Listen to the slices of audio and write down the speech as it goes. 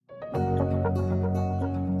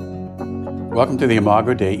Welcome to the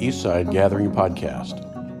Imago Dei Eastside Gathering Podcast.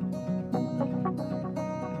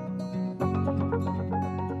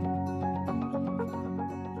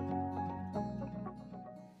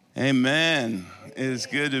 Amen. It is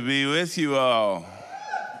good to be with you all.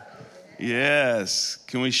 Yes.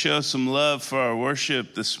 Can we show some love for our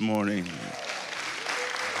worship this morning?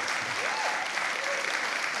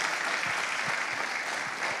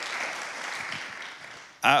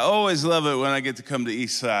 I always love it when I get to come to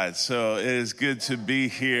Eastside, so it is good to be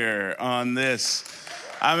here on this.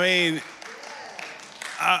 I mean,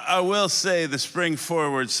 I will say the Spring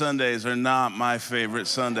Forward Sundays are not my favorite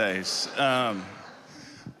Sundays.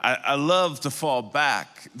 I love to fall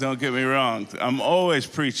back, don't get me wrong. I'm always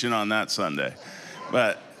preaching on that Sunday.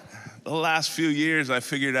 But the last few years, I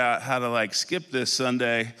figured out how to skip this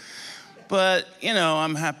Sunday. But,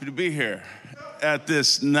 I'm happy to be here at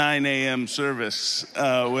this 9 a.m. service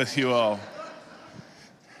with you all.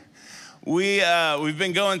 We've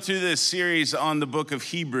been going through this series on the book of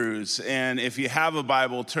Hebrews, and if you have a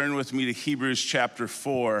Bible, turn with me to Hebrews chapter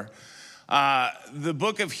 4. The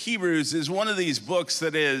book of Hebrews is one of these books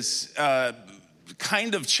that is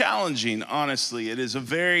kind of challenging, honestly. It's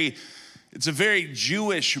a very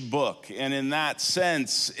Jewish book, and in that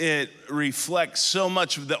sense, it reflects so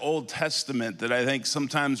much of the Old Testament that I think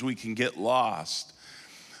sometimes we can get lost.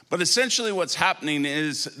 But essentially what's happening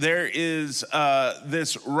is there is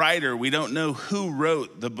this writer. We don't know who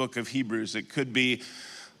wrote the book of Hebrews. It could be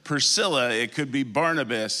Priscilla, it could be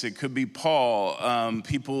Barnabas, it could be Paul.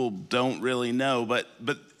 People don't really know, but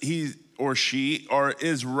he or she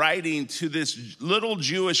is writing to this little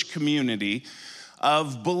Jewish community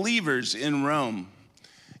of believers in Rome.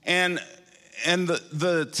 And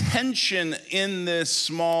the tension in this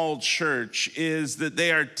small church is that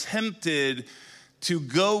they are tempted to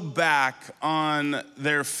go back on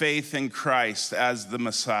their faith in Christ as the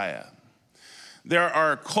Messiah. There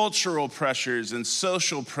are cultural pressures and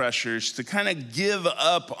social pressures to kind of give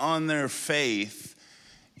up on their faith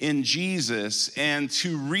in Jesus and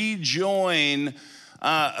to rejoin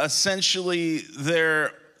essentially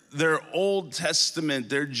their Old Testament,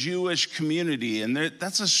 their Jewish community. And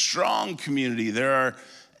that's a strong community. There are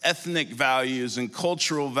ethnic values and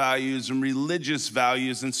cultural values and religious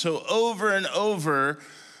values. And so over and over,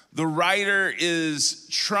 the writer is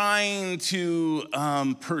trying to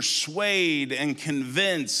persuade and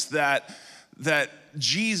convince that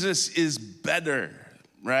Jesus is better,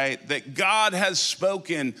 right? That God has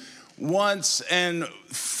spoken once and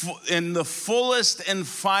in the fullest and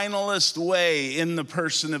finalist way in the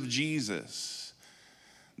person of Jesus.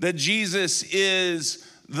 That Jesus is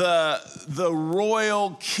the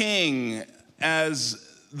royal king as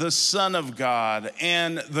the Son of God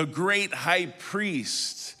and the great high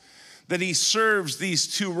priest, that he serves these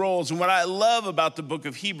two roles. And what I love about the book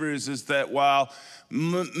of Hebrews is that while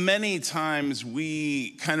many times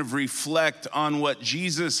we kind of reflect on what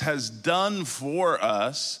Jesus has done for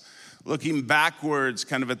us, looking backwards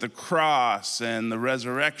kind of at the cross and the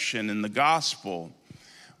resurrection and the gospel,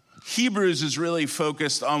 Hebrews is really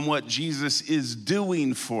focused on what Jesus is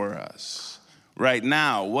doing for us right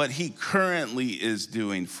now, what he currently is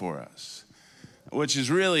doing for us, which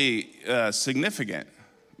is really significant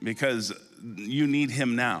because you need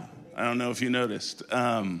him now. I don't know if you noticed.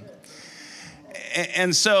 And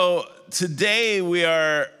so today we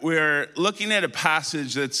are looking at a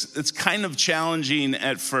passage that's kind of challenging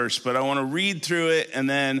at first, but I want to read through it and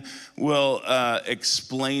then we'll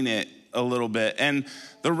explain it a little bit. And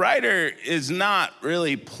the writer is not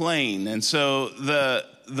really plain, and so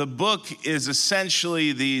the book is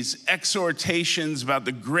essentially these exhortations about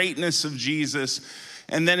the greatness of Jesus,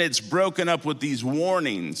 and then it's broken up with these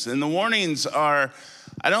warnings. And the warnings are,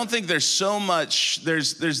 I don't think there's so much,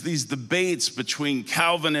 there's these debates between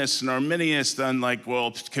Calvinists and Arminians on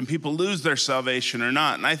well, can people lose their salvation or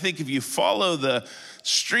not? And I think if you follow the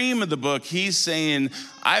stream of the book, he's saying,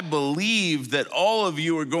 I believe that all of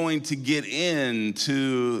you are going to get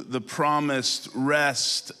into the promised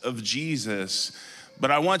rest of Jesus, but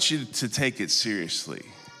I want you to take it seriously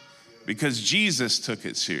because Jesus took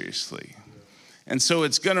it seriously. And so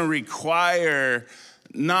it's going to require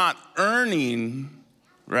not earning,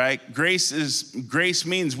 right? Grace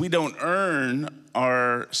means we don't earn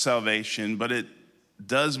our salvation, but it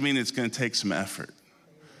does mean it's going to take some effort.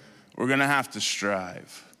 We're going to have to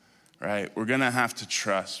strive, right? We're going to have to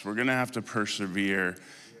trust. We're going to have to persevere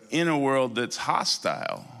in a world that's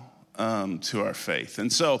hostile to our faith.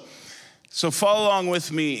 And so follow along with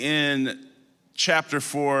me in chapter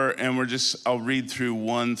 4, and I'll read through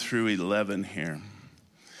 1 through 11 here.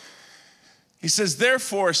 He says,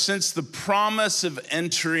 therefore, since the promise of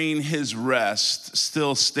entering his rest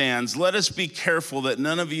still stands, let us be careful that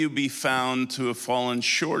none of you be found to have fallen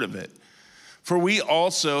short of it. For we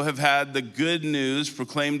also have had the good news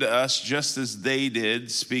proclaimed to us just as they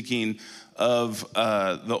did, speaking of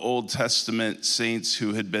the Old Testament saints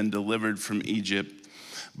who had been delivered from Egypt.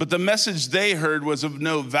 But the message they heard was of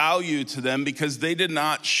no value to them because they did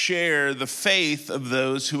not share the faith of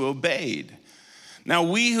those who obeyed. Now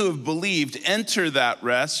we who have believed enter that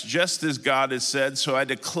rest, just as God has said, so I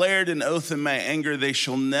declared an oath in my anger, they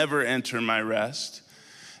shall never enter my rest.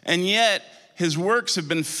 And yet his works have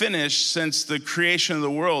been finished since the creation of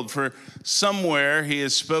the world. For somewhere he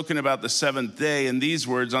has spoken about the seventh day in these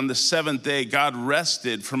words, on the seventh day God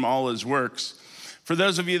rested from all his works. For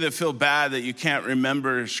those of you that feel bad that you can't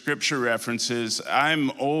remember scripture references,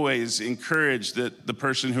 I'm always encouraged that the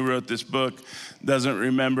person who wrote this book doesn't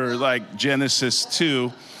remember like Genesis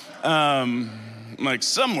 2. Like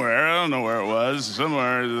somewhere, I don't know where it was,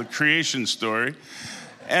 somewhere, the creation story.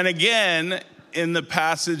 And again, in the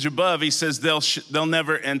passage above, he says, they'll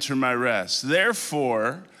never enter my rest.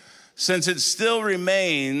 Therefore, since it still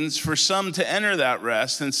remains for some to enter that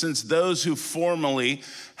rest, and since those who formerly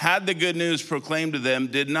had the good news proclaimed to them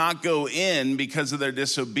did not go in because of their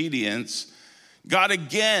disobedience, God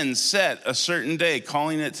again set a certain day,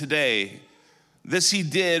 calling it today. This he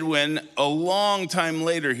did when a long time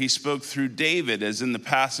later he spoke through David, as in the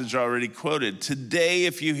passage already quoted. Today,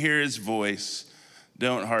 if you hear his voice,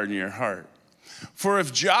 don't harden your heart. For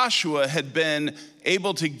if Joshua had been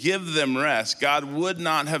able to give them rest, God would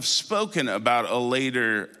not have spoken about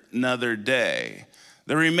another day.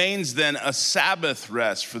 There remains then a Sabbath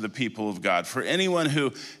rest for the people of God. For anyone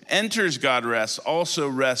who enters God's rest also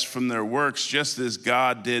rests from their works, just as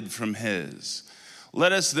God did from his.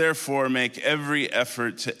 Let us therefore make every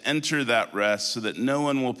effort to enter that rest so that no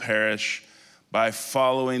one will perish by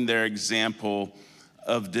following their example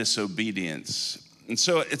of disobedience. And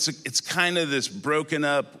so it's kind of this broken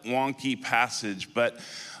up, wonky passage, but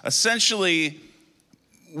essentially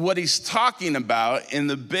what he's talking about in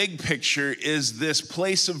the big picture is this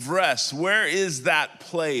place of rest. Where is that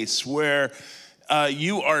place where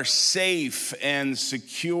you are safe and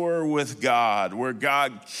secure with God, where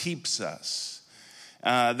God keeps us?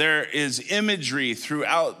 There is imagery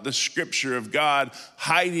throughout the scripture of God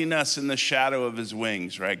hiding us in the shadow of his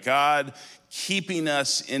wings, right? God keeping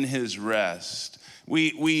us in his rest.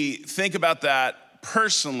 We think about that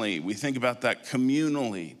personally. We think about that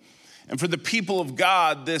communally. And for the people of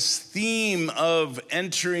God, this theme of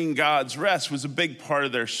entering God's rest was a big part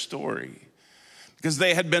of their story because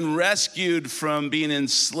they had been rescued from being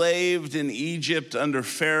enslaved in Egypt under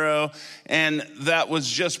Pharaoh, and that was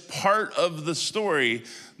just part of the story.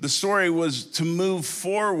 The story was to move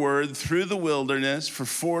forward through the wilderness for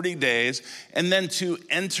 40 days and then to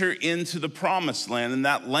enter into the promised land, and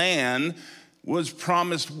that land was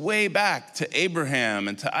promised way back to Abraham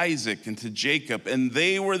and to Isaac and to Jacob. And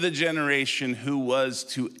they were the generation who was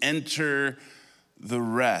to enter the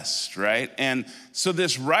rest, right? And so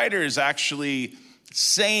this writer is actually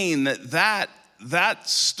saying that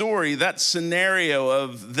story, that scenario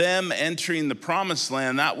of them entering the promised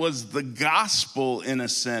land, that was the gospel in a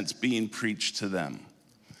sense being preached to them.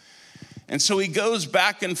 And so he goes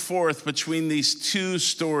back and forth between these two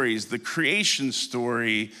stories, the creation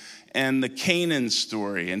story and the Canaan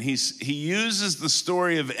story. And he uses the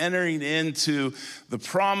story of entering into the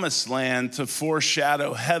promised land to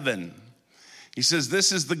foreshadow heaven. He says,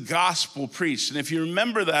 this is the gospel preached. And if you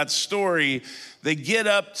remember that story, they get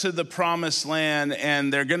up to the promised land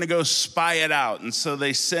and they're going to go spy it out. And so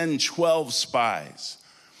they send 12 spies.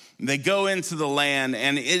 They go into the land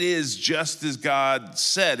and it is just as God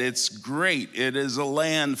said. It's great. It is a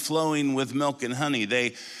land flowing with milk and honey.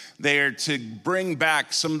 They are to bring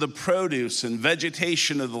back some of the produce and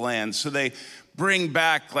vegetation of the land. So they bring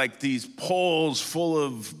back like these poles full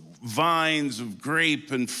of vines of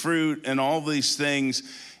grape and fruit and all these things.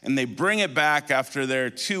 And they bring it back after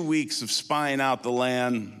their 2 weeks of spying out the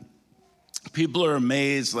land. People are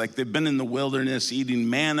amazed, like they've been in the wilderness eating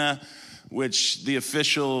manna, which the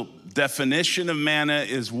official definition of manna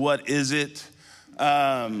is what is it?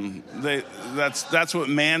 That's what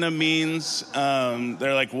manna means.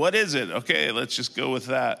 They're like, what is it? Okay, let's just go with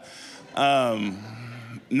that.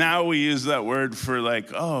 Now we use that word for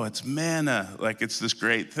like, oh, it's manna, like it's this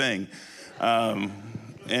great thing.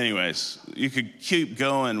 Anyways, you could keep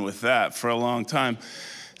going with that for a long time.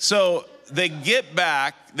 So they get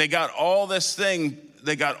back, they got all this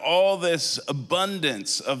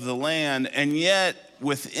abundance of the land, and yet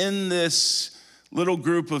within this little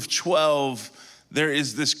group of 12, there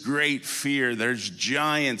is this great fear. There's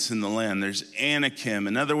giants in the land. There's Anakim.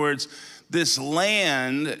 In other words, this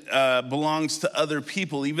land belongs to other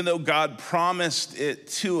people. Even though God promised it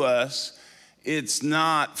to us, it's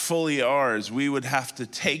not fully ours. We would have to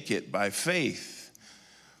take it by faith.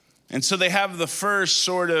 And so they have the first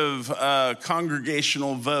sort of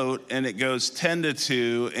congregational vote, and it goes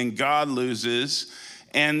 10-2, and God loses.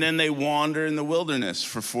 And then they wander in the wilderness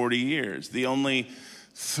for 40 years. The only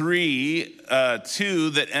two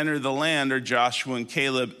that enter the land are Joshua and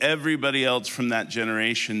Caleb. Everybody else from that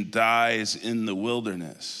generation dies in the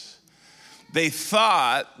wilderness. They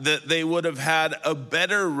thought that they would have had a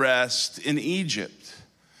better rest in Egypt.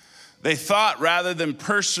 They thought rather than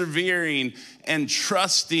persevering and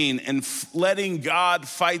trusting and letting God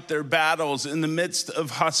fight their battles in the midst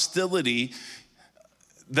of hostility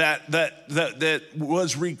that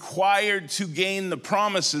was required to gain the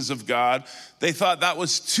promises of God, they thought that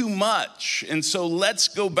was too much. And so let's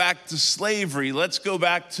go back to slavery. Let's go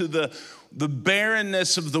back to the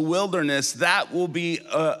barrenness of the wilderness. That will be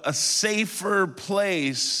a safer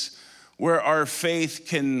place where our faith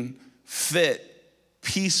can fit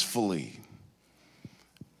peacefully.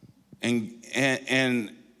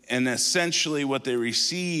 And essentially what they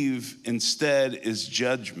receive instead is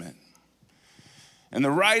judgment. And the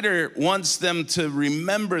writer wants them to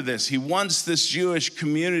remember this. He wants this Jewish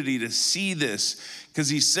community to see this, because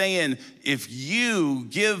he's saying, if you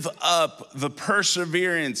give up the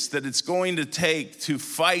perseverance that it's going to take to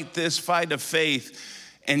fight this fight of faith,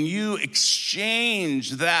 and you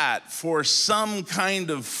exchange that for some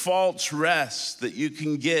kind of false rest that you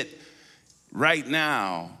can get right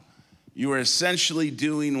now, you are essentially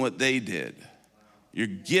doing what they did. You're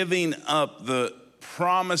giving up the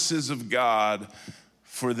promises of God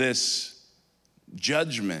for this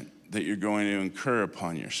judgment that you're going to incur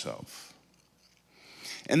upon yourself.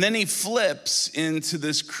 And then he flips into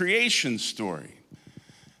this creation story,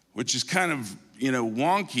 which is kind of,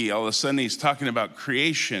 wonky. All of a sudden he's talking about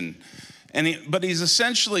creation. But he's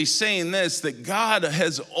essentially saying this, that God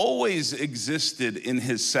has always existed in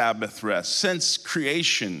his Sabbath rest. Since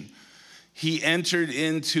creation, he entered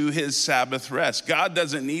into his Sabbath rest. God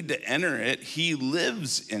doesn't need to enter it. He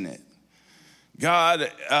lives in it. God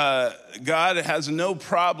has no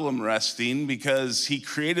problem resting because he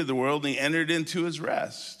created the world and he entered into his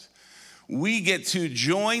rest. We get to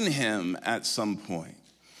join him at some point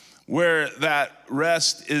where that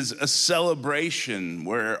rest is a celebration,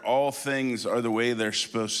 where all things are the way they're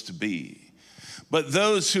supposed to be. But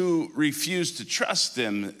those who refuse to trust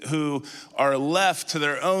him, who are left to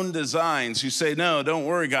their own designs, who say, no, don't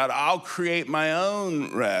worry, God, I'll create my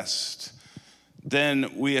own rest,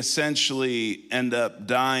 then we essentially end up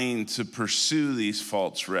dying to pursue these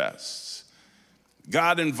false rests.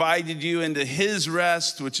 God invited you into his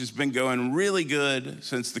rest, which has been going really good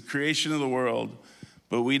since the creation of the world,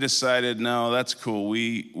 but we decided, no, that's cool.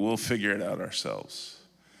 We'll figure it out ourselves.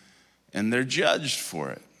 And they're judged for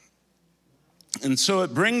it. And so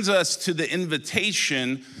it brings us to the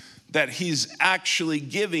invitation that he's actually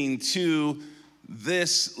giving to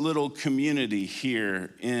this little community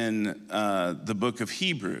here in the book of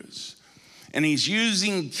Hebrews. And he's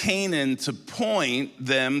using Canaan to point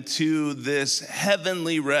them to this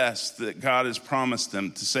heavenly rest that God has promised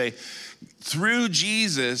them, to say, through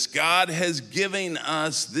Jesus, God has given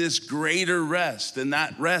us this greater rest, and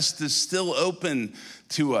that rest is still open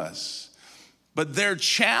to us. But their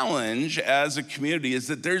challenge as a community is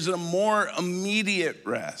that there's a more immediate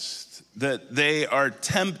rest that they are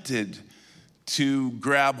tempted to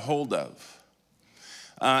grab hold of.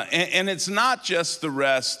 And it's not just the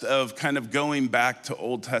rest of kind of going back to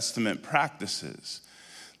Old Testament practices.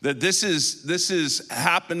 That this is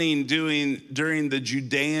happening during the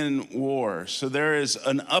Judean War. So there is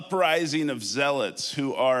an uprising of zealots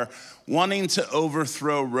who are wanting to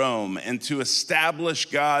overthrow Rome and to establish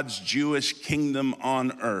God's Jewish kingdom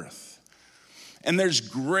on earth. And there's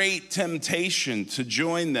great temptation to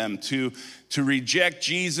join them, to reject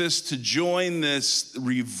Jesus, to join this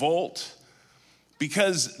revolt,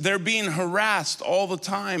 because they're being harassed all the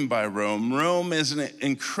time by Rome. Rome is an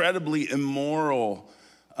incredibly immoral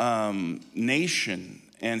nation.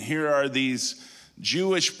 And here are these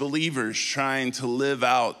Jewish believers trying to live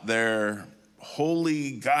out their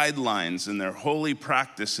holy guidelines and their holy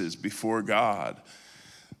practices before God.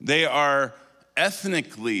 They are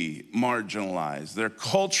ethnically marginalized. They're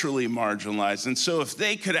culturally marginalized. And so if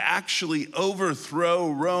they could actually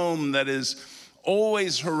overthrow Rome that is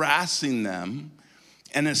always harassing them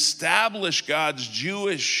and establish God's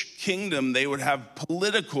Jewish kingdom, they would have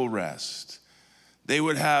political rest. They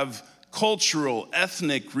would have cultural,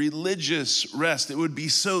 ethnic, religious rest. It would be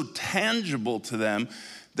so tangible to them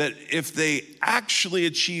that if they actually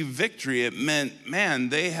achieve victory, it meant, man,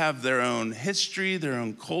 they have their own history, their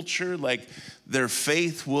own culture, like their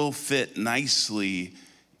faith will fit nicely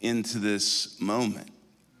into this moment.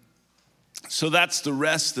 So that's the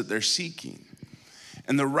rest that they're seeking.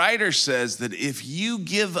 And the writer says that if you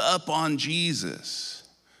give up on Jesus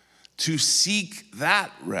to seek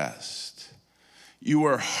that rest, you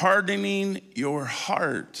are hardening your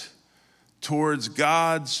heart towards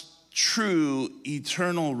God's true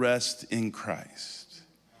eternal rest in Christ.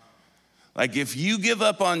 Like if you give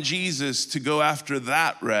up on Jesus to go after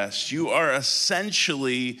that rest, you are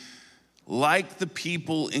essentially like the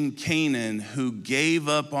people in Canaan who gave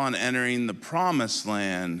up on entering the promised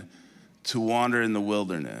land to wander in the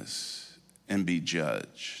wilderness and be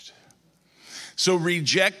judged. So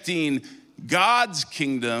rejecting God's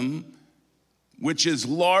kingdom, which is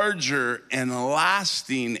larger and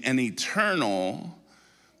lasting and eternal,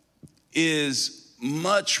 is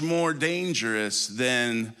much more dangerous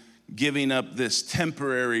than giving up this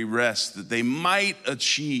temporary rest that they might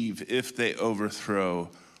achieve if they overthrow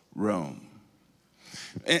Rome.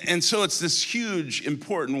 And so it's this huge,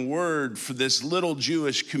 important word for this little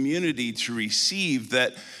Jewish community to receive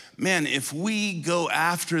that, man, if we go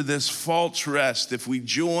after this false rest, if we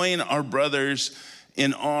join our brothers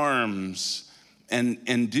in arms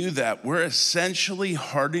and do that, we're essentially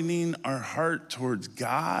hardening our heart towards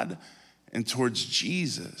God and towards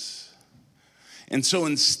Jesus. And so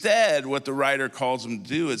instead, what the writer calls them to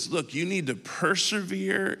do is, look, you need to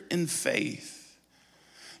persevere in faith.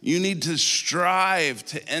 You need to strive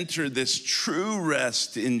to enter this true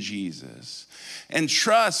rest in Jesus and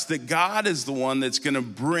trust that God is the one that's going to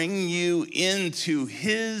bring you into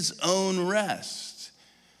his own rest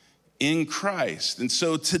in Christ. And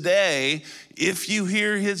so today, if you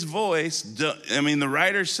hear his voice, the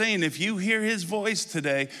writer's saying, if you hear his voice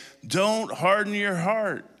today, don't harden your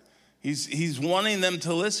heart. He's wanting them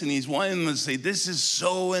to listen. He's wanting them to say, this is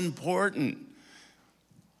so important.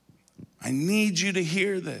 I need you to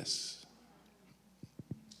hear this.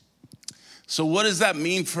 So what does that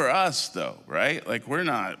mean for us, though, right? Like we're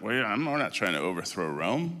not trying to overthrow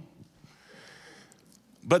Rome.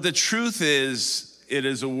 But the truth is, it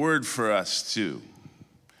is a word for us too.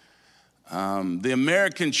 The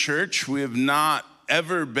American church, we have not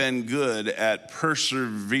ever been good at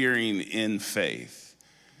persevering in faith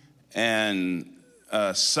and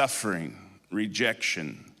suffering,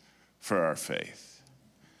 rejection for our faith.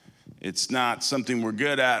 It's not something we're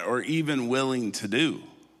good at or even willing to do,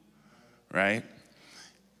 right?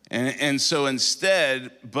 And so instead,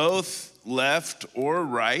 both left or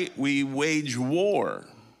right, we wage war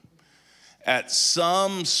at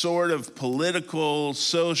some sort of political,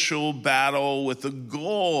 social battle with the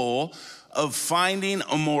goal of finding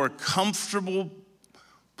a more comfortable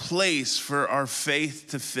place for our faith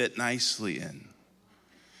to fit nicely in.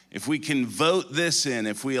 If we can vote this in,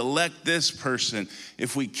 if we elect this person,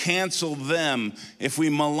 if we cancel them, if we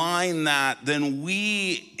malign that, then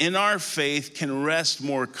we, in our faith, can rest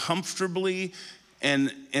more comfortably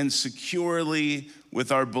and securely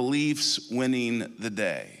with our beliefs winning the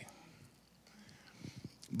day.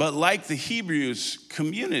 But like the Hebrews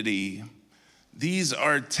community, these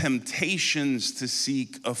are temptations to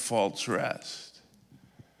seek a false rest.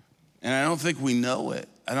 And I don't think we know it.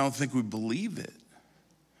 I don't think we believe it.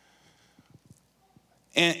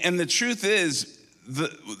 And the truth is,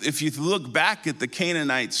 if you look back at the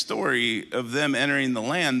Canaanite story of them entering the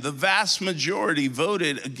land, the vast majority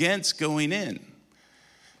voted against going in.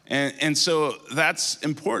 And so that's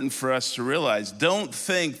important for us to realize. Don't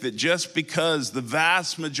think that just because the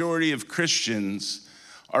vast majority of Christians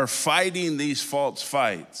are fighting these false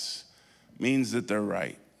fights means that they're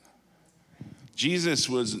right. Jesus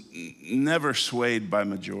was never swayed by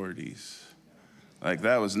majorities. Like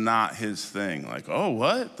that was not his thing. Like, oh,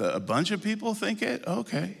 what? A bunch of people think it?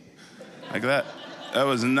 Okay. Like that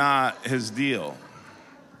was not his deal.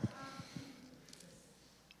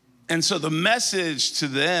 And so the message to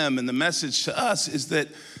them and the message to us is that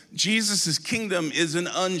Jesus' kingdom is an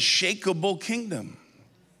unshakable kingdom.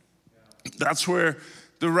 That's where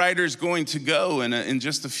the writer's going to go in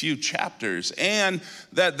just a few chapters. And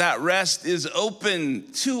that rest is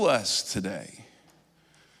open to us today.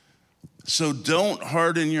 So don't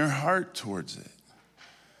harden your heart towards it,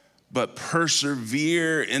 but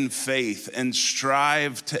persevere in faith and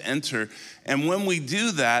strive to enter. And when we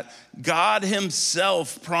do that, God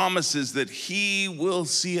himself promises that he will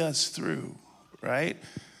see us through, right?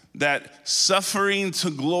 That suffering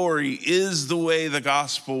to glory is the way the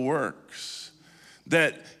gospel works.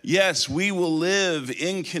 That, yes, we will live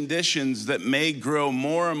in conditions that may grow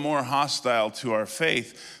more and more hostile to our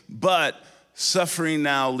faith, but suffering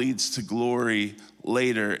now leads to glory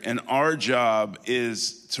later. And our job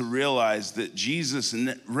is to realize that Jesus'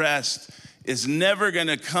 rest is never going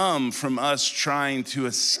to come from us trying to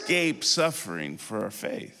escape suffering for our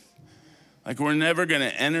faith. Like, we're never going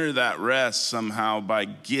to enter that rest somehow by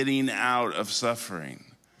getting out of suffering.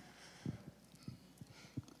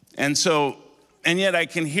 And yet I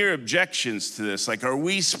can hear objections to this. Like, are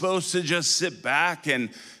we supposed to just sit back and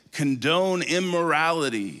condone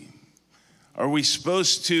immorality? Are we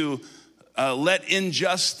supposed to let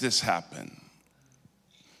injustice happen?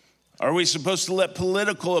 Are we supposed to let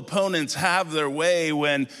political opponents have their way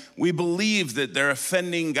when we believe that they're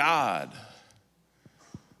offending God?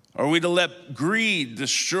 Are we to let greed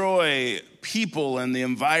destroy people and the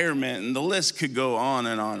environment? And the list could go on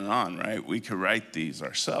and on and on, right? We could write these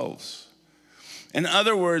ourselves. In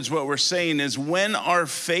other words, what we're saying is when our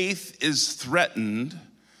faith is threatened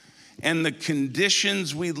and the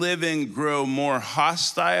conditions we live in grow more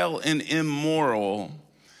hostile and immoral,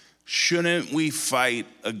 shouldn't we fight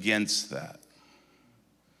against that?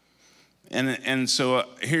 And so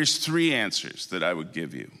here's 3 answers that I would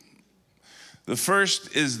give you. The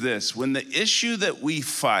first is this: when the issue that we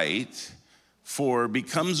fight for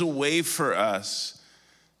becomes a way for us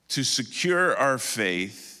to secure our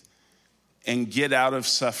faith and get out of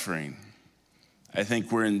suffering, I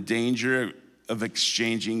think we're in danger of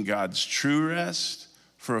exchanging God's true rest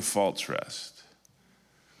for a false rest.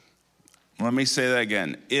 Let me say that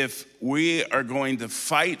again. If we are going to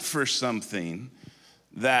fight for something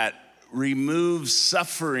that removes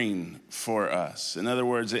suffering for us, in other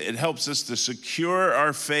words, it helps us to secure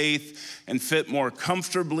our faith and fit more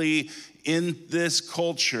comfortably in this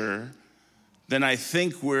culture, then I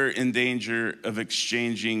think we're in danger of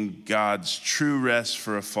exchanging God's true rest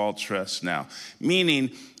for a false rest now.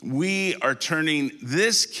 Meaning, we are turning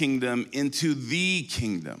this kingdom into the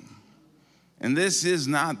kingdom. And this is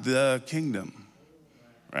not the kingdom,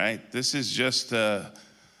 right? This is just a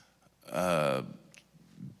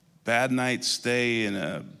bad night stay in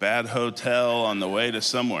a bad hotel on the way to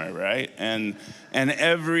somewhere, right? And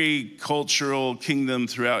every cultural kingdom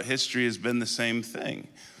throughout history has been the same thing.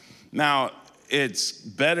 Now, it's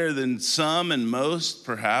better than some and most,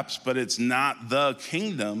 perhaps, but it's not the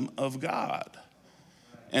kingdom of God.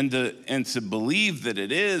 And to believe that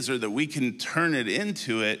it is, or that we can turn it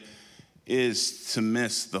into it, is to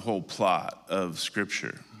miss the whole plot of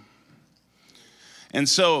Scripture. And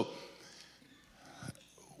so,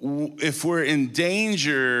 if we're in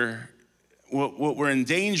danger, what we're in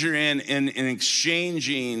danger in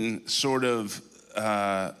exchanging sort of,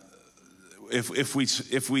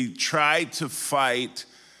 if we try to fight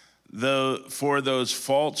for those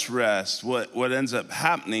false rests, what ends up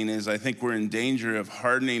happening is I think we're in danger of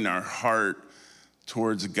hardening our heart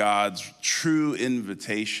towards God's true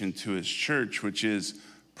invitation to his church, which is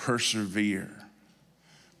persevere,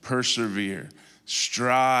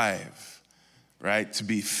 strive, right? To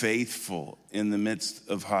be faithful in the midst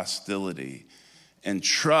of hostility, and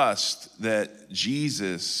trust that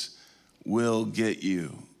Jesus will get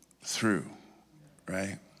you through,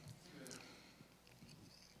 right?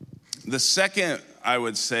 The second, I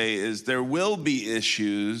would say, is there will be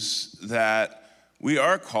issues that we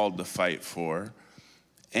are called to fight for.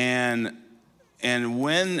 And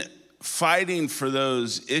when fighting for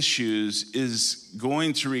those issues is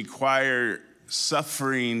going to require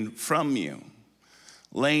suffering from you,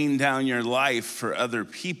 laying down your life for other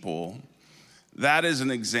people, that is an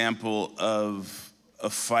example of a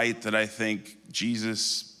fight that I think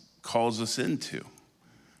Jesus calls us into,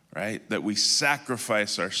 right? That we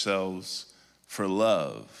sacrifice ourselves for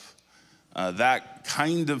love. That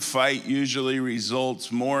kind of fight usually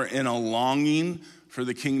results more in a longing for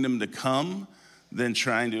the kingdom to come than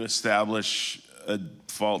trying to establish a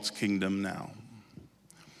false kingdom now.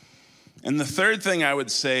 And the third thing I would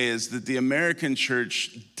say is that the American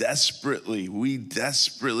church desperately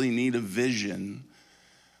need a vision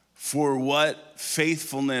for what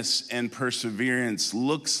faithfulness and perseverance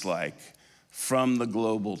looks like from the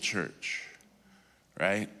global church,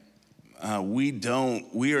 right?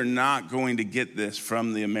 We are not going to get this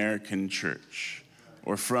from the American church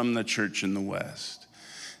or from the church in the West.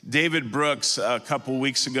 David Brooks, a couple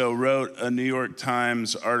weeks ago, wrote a New York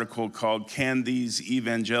Times article called "Can These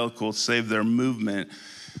Evangelicals Save Their Movement?"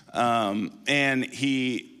 And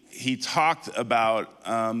he talked about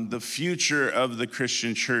the future of the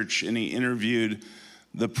Christian church, and he interviewed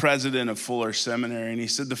the president of Fuller Seminary, and he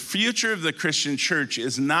said, the future of the Christian church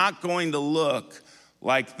is not going to look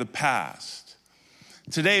like the past.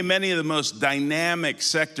 Today, many of the most dynamic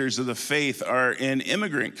sectors of the faith are in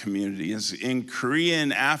immigrant communities, in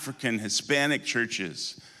Korean, African, Hispanic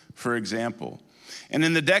churches, for example. And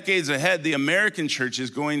in the decades ahead, the American church is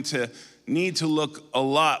going to need to look a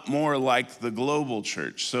lot more like the global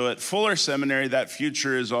church. So at Fuller Seminary, that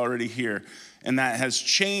future is already here, and that has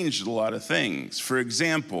changed a lot of things. For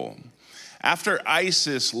example, after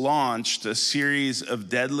ISIS launched a series of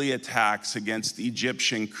deadly attacks against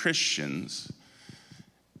Egyptian Christians,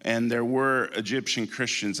 and there were Egyptian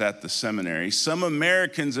Christians at the seminary, some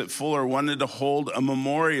Americans at Fuller wanted to hold a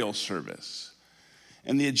memorial service.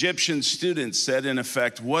 And the Egyptian students said, in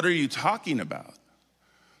effect, "What are you talking about?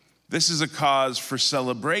 This is a cause for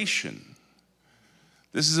celebration.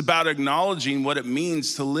 This is about acknowledging what it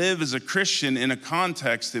means to live as a Christian in a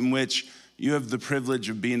context in which you have the privilege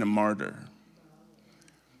of being a martyr."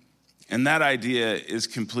 And that idea is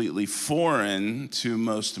completely foreign to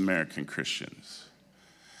most American Christians.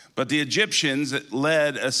 But the Egyptians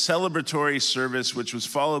led a celebratory service which was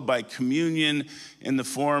followed by communion in the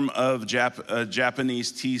form of a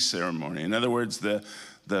Japanese tea ceremony. In other words, the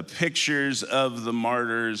pictures of the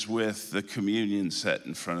martyrs with the communion set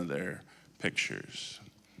in front of their pictures.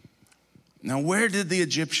 Now, where did the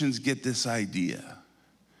Egyptians get this idea,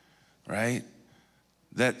 right?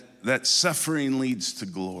 That suffering leads to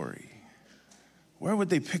glory. Where would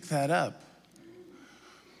they pick that up?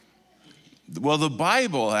 Well, the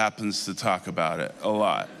Bible happens to talk about it a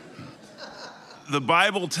lot. The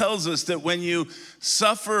Bible tells us that when you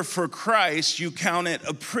suffer for Christ, you count it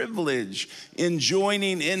a privilege in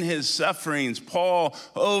joining in his sufferings. Paul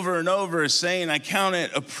over and over is saying, I count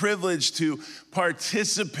it a privilege to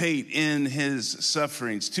participate in his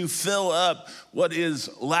sufferings, to fill up what is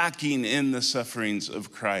lacking in the sufferings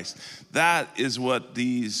of Christ. That is what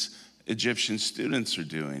these Egyptian students are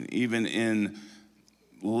doing, even in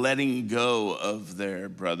letting go of their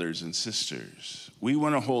brothers and sisters. We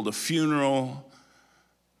want to hold a funeral.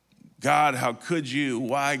 God, how could you?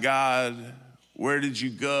 Why, God? Where did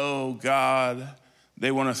you go, God?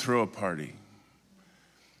 They want to throw a party.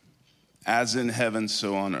 As in heaven,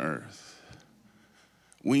 so on earth.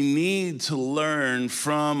 We need to learn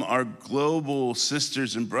from our global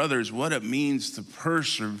sisters and brothers what it means to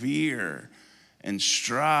persevere and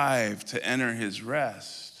strive to enter his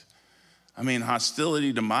rest. I mean,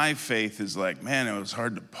 hostility to my faith is like, man, it was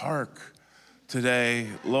hard to park today.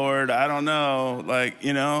 Lord, I don't know. Like,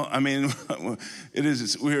 I mean, it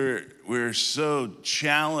is, we're so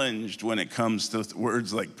challenged when it comes to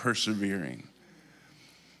words like persevering.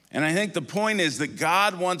 And I think the point is that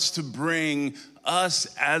God wants to bring us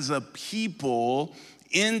as a people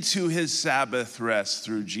into his Sabbath rest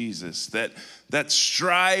through Jesus. That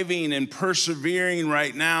striving and persevering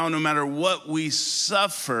right now, no matter what we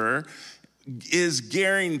suffer, is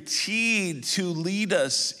guaranteed to lead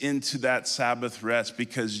us into that Sabbath rest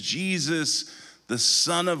because Jesus, the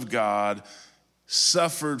Son of God,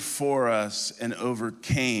 suffered for us and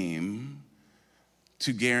overcame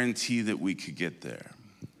to guarantee that we could get there.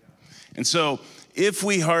 And so if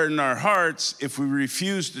we harden our hearts, if we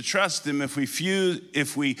refuse to trust him, if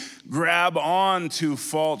we grab on to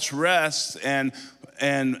false rests and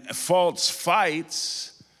false fights,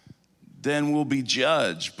 then we'll be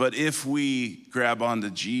judged. But if we grab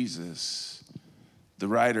onto Jesus, the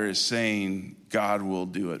writer is saying God will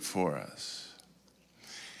do it for us.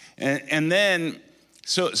 And then,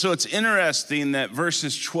 so it's interesting that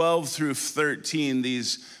verses 12 through 13,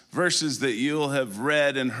 these verses that you'll have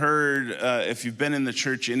read and heard if you've been in the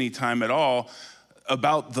church any time at all,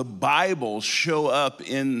 about the Bible show up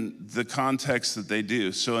in the context that they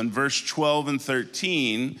do. So in verse 12 and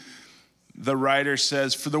 13, the writer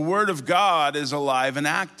says, "For the word of God is alive and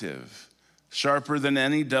active, sharper than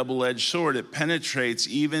any double-edged sword. It penetrates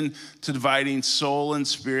even to dividing soul and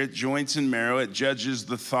spirit, joints and marrow. It judges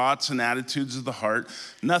the thoughts and attitudes of the heart.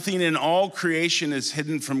 Nothing in all creation is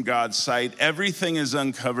hidden from God's sight. Everything is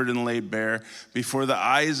uncovered and laid bare before the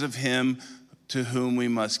eyes of him to whom we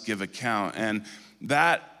must give account." And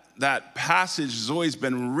that passage has always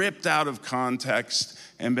been ripped out of context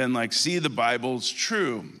and been like, see, the Bible's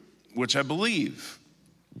true, which I believe.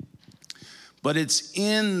 But it's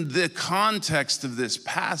in the context of this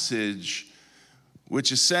passage,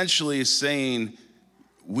 which essentially is saying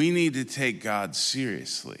we need to take God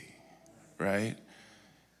seriously, right?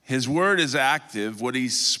 His word is active. What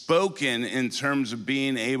he's spoken in terms of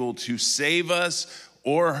being able to save us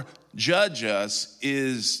or judge us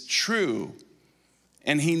is true.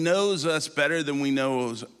 And he knows us better than we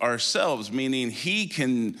know ourselves, meaning he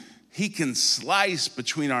can slice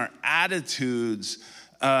between our attitudes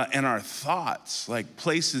and our thoughts, like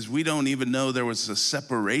places we don't even know there was a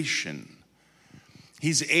separation.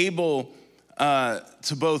 He's able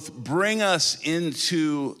to both bring us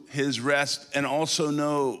into his rest and also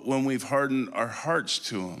know when we've hardened our hearts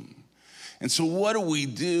to him. And so what do we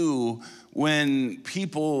do when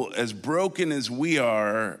people as broken as we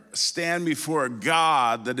are stand before a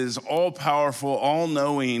God that is all-powerful,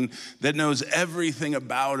 all-knowing, that knows everything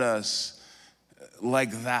about us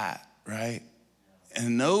like that, right?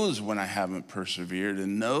 And knows when I haven't persevered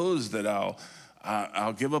and knows that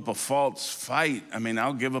I'll give up a false fight. I mean,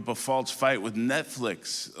 I'll give up a false fight with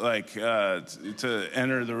Netflix, to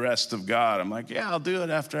enter the rest of God. I'm like, yeah, I'll do it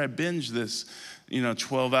after I binge this,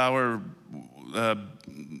 12-hour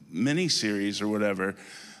mini-series or whatever.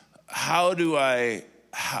 How do I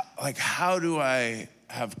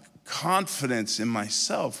have confidence in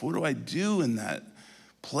myself? What do I do in that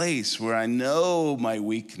place where I know my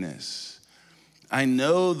weakness? I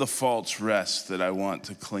know the false rest that I want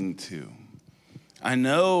to cling to. I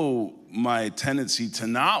know my tendency to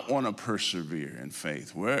not want to persevere in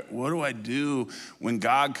faith. What do I do when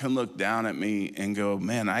God can look down at me and go,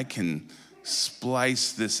 man, I can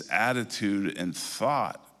splice this attitude and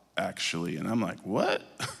thought, actually. And I'm like, what?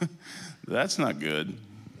 That's not good.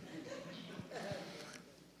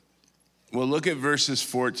 Well, look at verses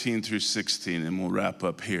 14 through 16, and we'll wrap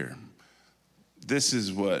up here. This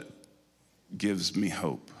is what gives me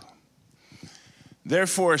hope.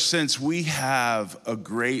 Therefore, since we have a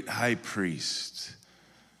great high priest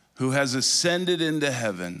who has ascended into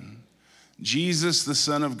heaven, Jesus, the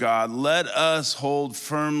Son of God, let us hold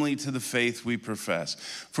firmly to the faith we profess.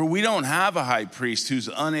 For we don't have a high priest who's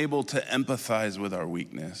unable to empathize with our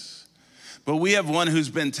weakness, but we have one who's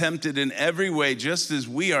been tempted in every way just as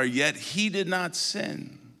we are, yet he did not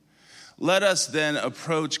sin. Let us then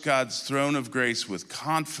approach God's throne of grace with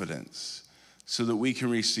confidence, so that we can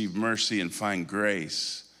receive mercy and find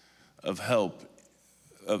grace to help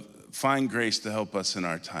us in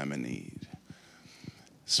our time of need.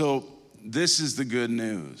 So this is the good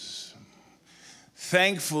news.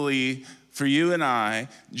 Thankfully for you and I,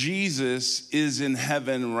 Jesus is in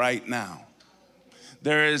heaven right now.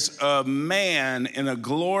 There is a man in a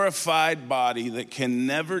glorified body that can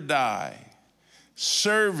never die,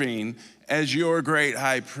 serving as your great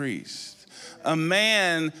high priest. A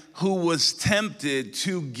man who was tempted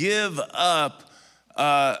to give up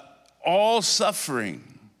all suffering,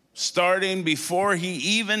 starting before he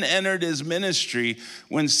even entered his ministry,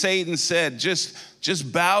 when Satan said,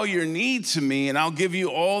 just bow your knee to me and I'll give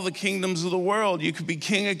you all the kingdoms of the world. You could be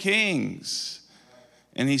King of Kings.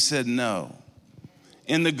 And he said no.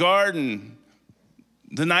 In the garden,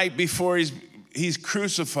 the night before he's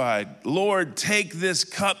crucified, Lord, take this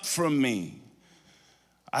cup from me.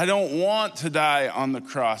 I don't want to die on the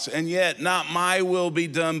cross, and yet not my will be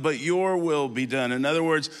done, but your will be done. In other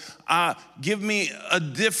words, give me a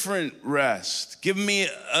different rest. Give me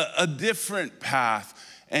a different path.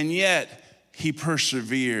 And yet he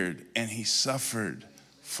persevered and he suffered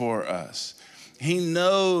for us. He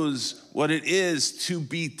knows what it is to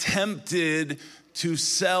be tempted to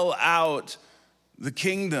sell out the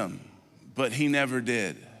kingdom, but he never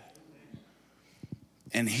did.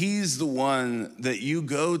 And he's the one that you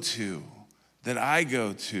go to, that I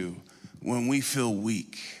go to when we feel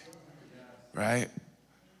weak, right?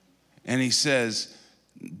 And he says,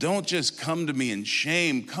 don't just come to me in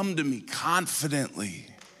shame, come to me confidently,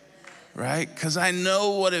 right? Because I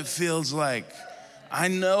know what it feels like. I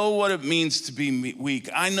know what it means to be weak.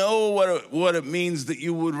 I know what it means that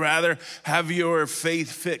you would rather have your faith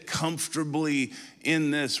fit comfortably in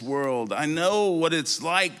this world. I know what it's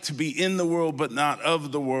like to be in the world but not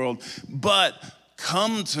of the world. But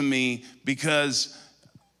come to me because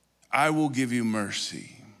I will give you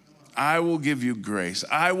mercy. I will give you grace.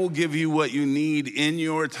 I will give you what you need in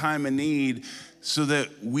your time of need so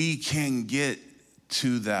that we can get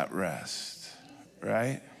to that rest,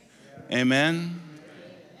 right? Amen?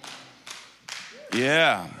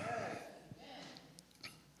 Yeah.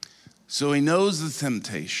 So he knows the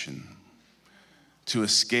temptation to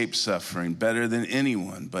escape suffering better than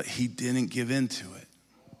anyone, but he didn't give in to it.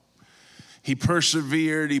 He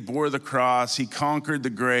persevered, he bore the cross, he conquered the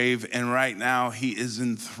grave, and right now he is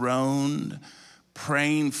enthroned,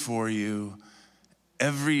 praying for you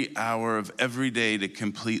every hour of every day to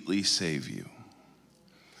completely save you.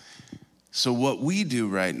 So what we do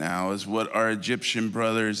right now is what our Egyptian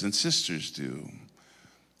brothers and sisters do,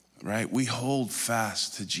 right? We hold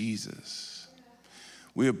fast to Jesus.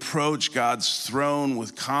 We approach God's throne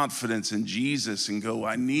with confidence in Jesus and go,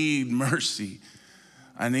 I need mercy.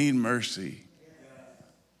 I need mercy.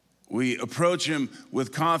 We approach him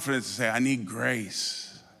with confidence and say, I need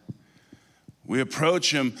grace. We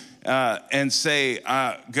approach him and say,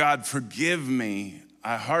 God, forgive me.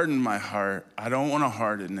 I hardened my heart. I don't want to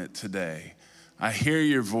harden it today. I hear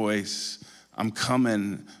your voice. I'm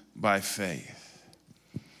coming by faith.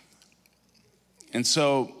 And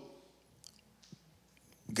so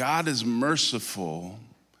God is merciful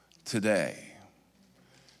today.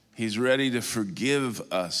 He's ready to forgive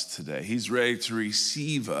us today. He's ready to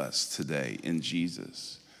receive us today in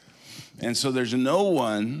Jesus. And so there's no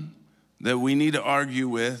one that we need to argue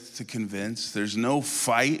with to convince. There's no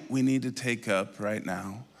fight we need to take up right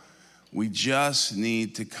now. We just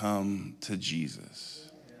need to come to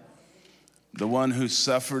Jesus, the one who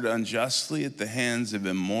suffered unjustly at the hands of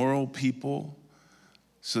immoral people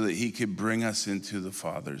so that he could bring us into the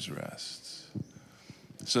Father's rest.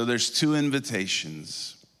 So there's two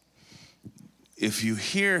invitations. If you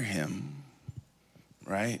hear him,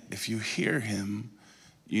 right? If you hear him,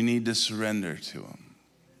 you need to surrender to him,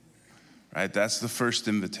 right? That's the first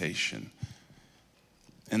invitation.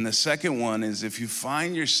 And the second one is if you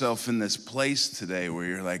find yourself in this place today where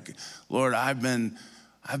you're like, Lord, I've been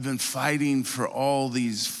fighting for all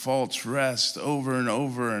these false rests over and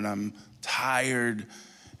over, and I'm tired.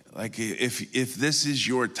 Like if this is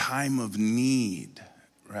your time of need,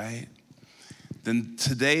 right? Then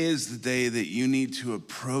today is the day that you need to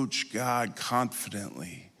approach God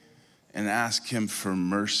confidently and ask him for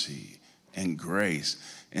mercy and grace.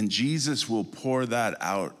 And Jesus will pour that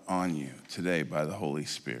out on you today by the Holy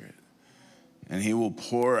Spirit. And he will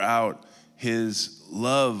pour out his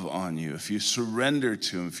love on you if you surrender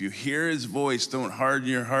to him. If you hear his voice, don't harden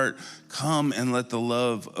your heart. Come and let the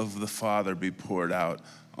love of the Father be poured out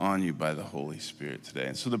on you by the Holy Spirit today.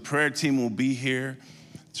 And so the prayer team will be here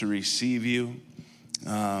to receive you.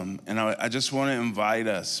 And I just want to invite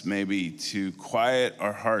us maybe to quiet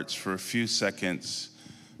our hearts for a few seconds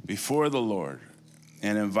before the Lord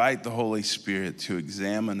and invite the Holy Spirit to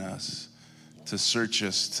examine us, to search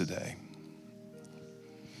us today.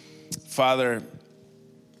 Father,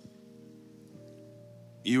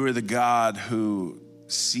 you are the God who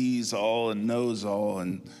sees all and knows all,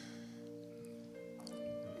 and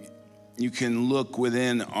you can look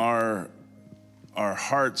within our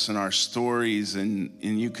hearts and our stories, and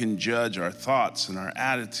you can judge our thoughts and our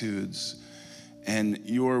attitudes. And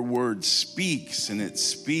your word speaks, and it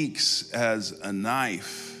speaks as a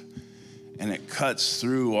knife, and it cuts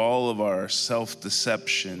through all of our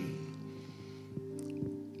self-deception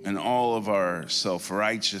and all of our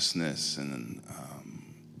self-righteousness. And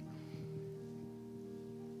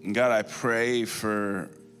God, I pray for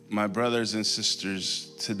my brothers and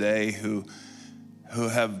sisters today who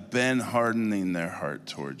have been hardening their heart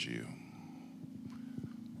towards you,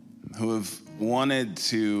 who have wanted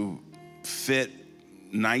to fit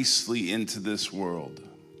nicely into this world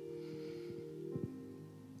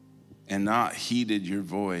and not heeded your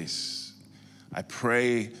voice. I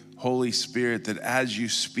pray, Holy Spirit, that as you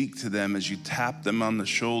speak to them, as you tap them on the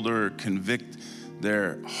shoulder or convict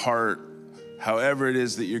their heart, however it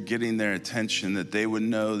is that you're getting their attention, that they would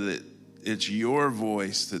know that it's your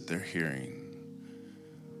voice that they're hearing,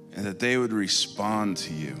 and that they would respond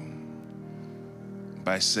to you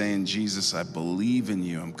by saying, Jesus, I believe in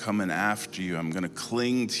you. I'm coming after you. I'm going to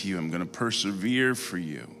cling to you. I'm going to persevere for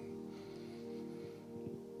you.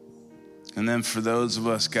 And then for those of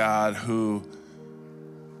us, God, who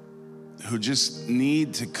just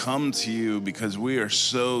need to come to you because we are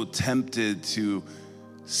so tempted to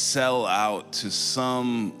sell out to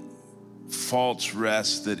some false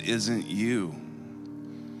rest that isn't you.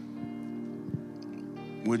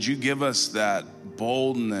 Would you give us that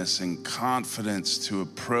boldness and confidence to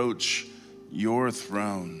approach your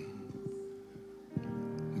throne?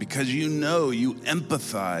 Because you know, you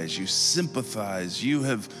empathize, you sympathize, you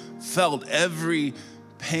have felt every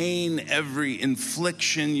pain, every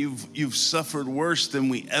infliction. You've suffered worse than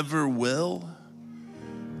we ever will.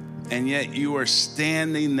 And yet you are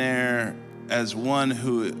standing there as one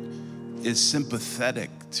who is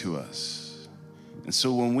sympathetic to us. And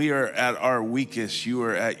so when we are at our weakest, you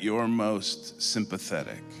are at your most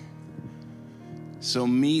sympathetic. So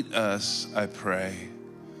meet us, I pray,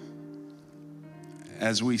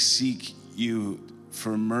 as we seek you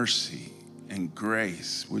for mercy and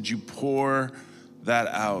grace. Would you pour that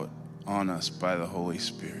out on us by the Holy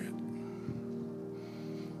Spirit?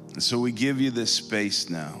 And so we give you this space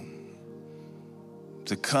now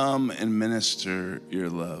to come and minister your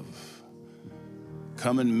love.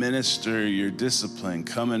 Come and minister your discipline.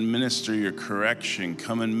 Come and minister your correction.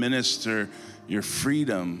 Come and minister your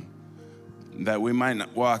freedom, that we might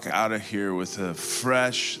not walk out of here with a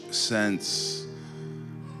fresh sense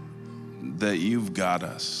that you've got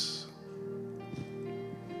us,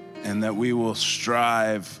 and that we will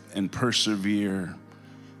strive and persevere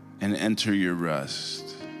and enter your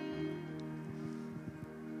rest.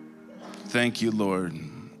 Thank you, Lord,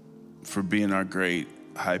 for being our great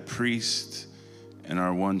high priest and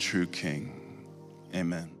our one true King.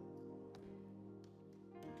 Amen.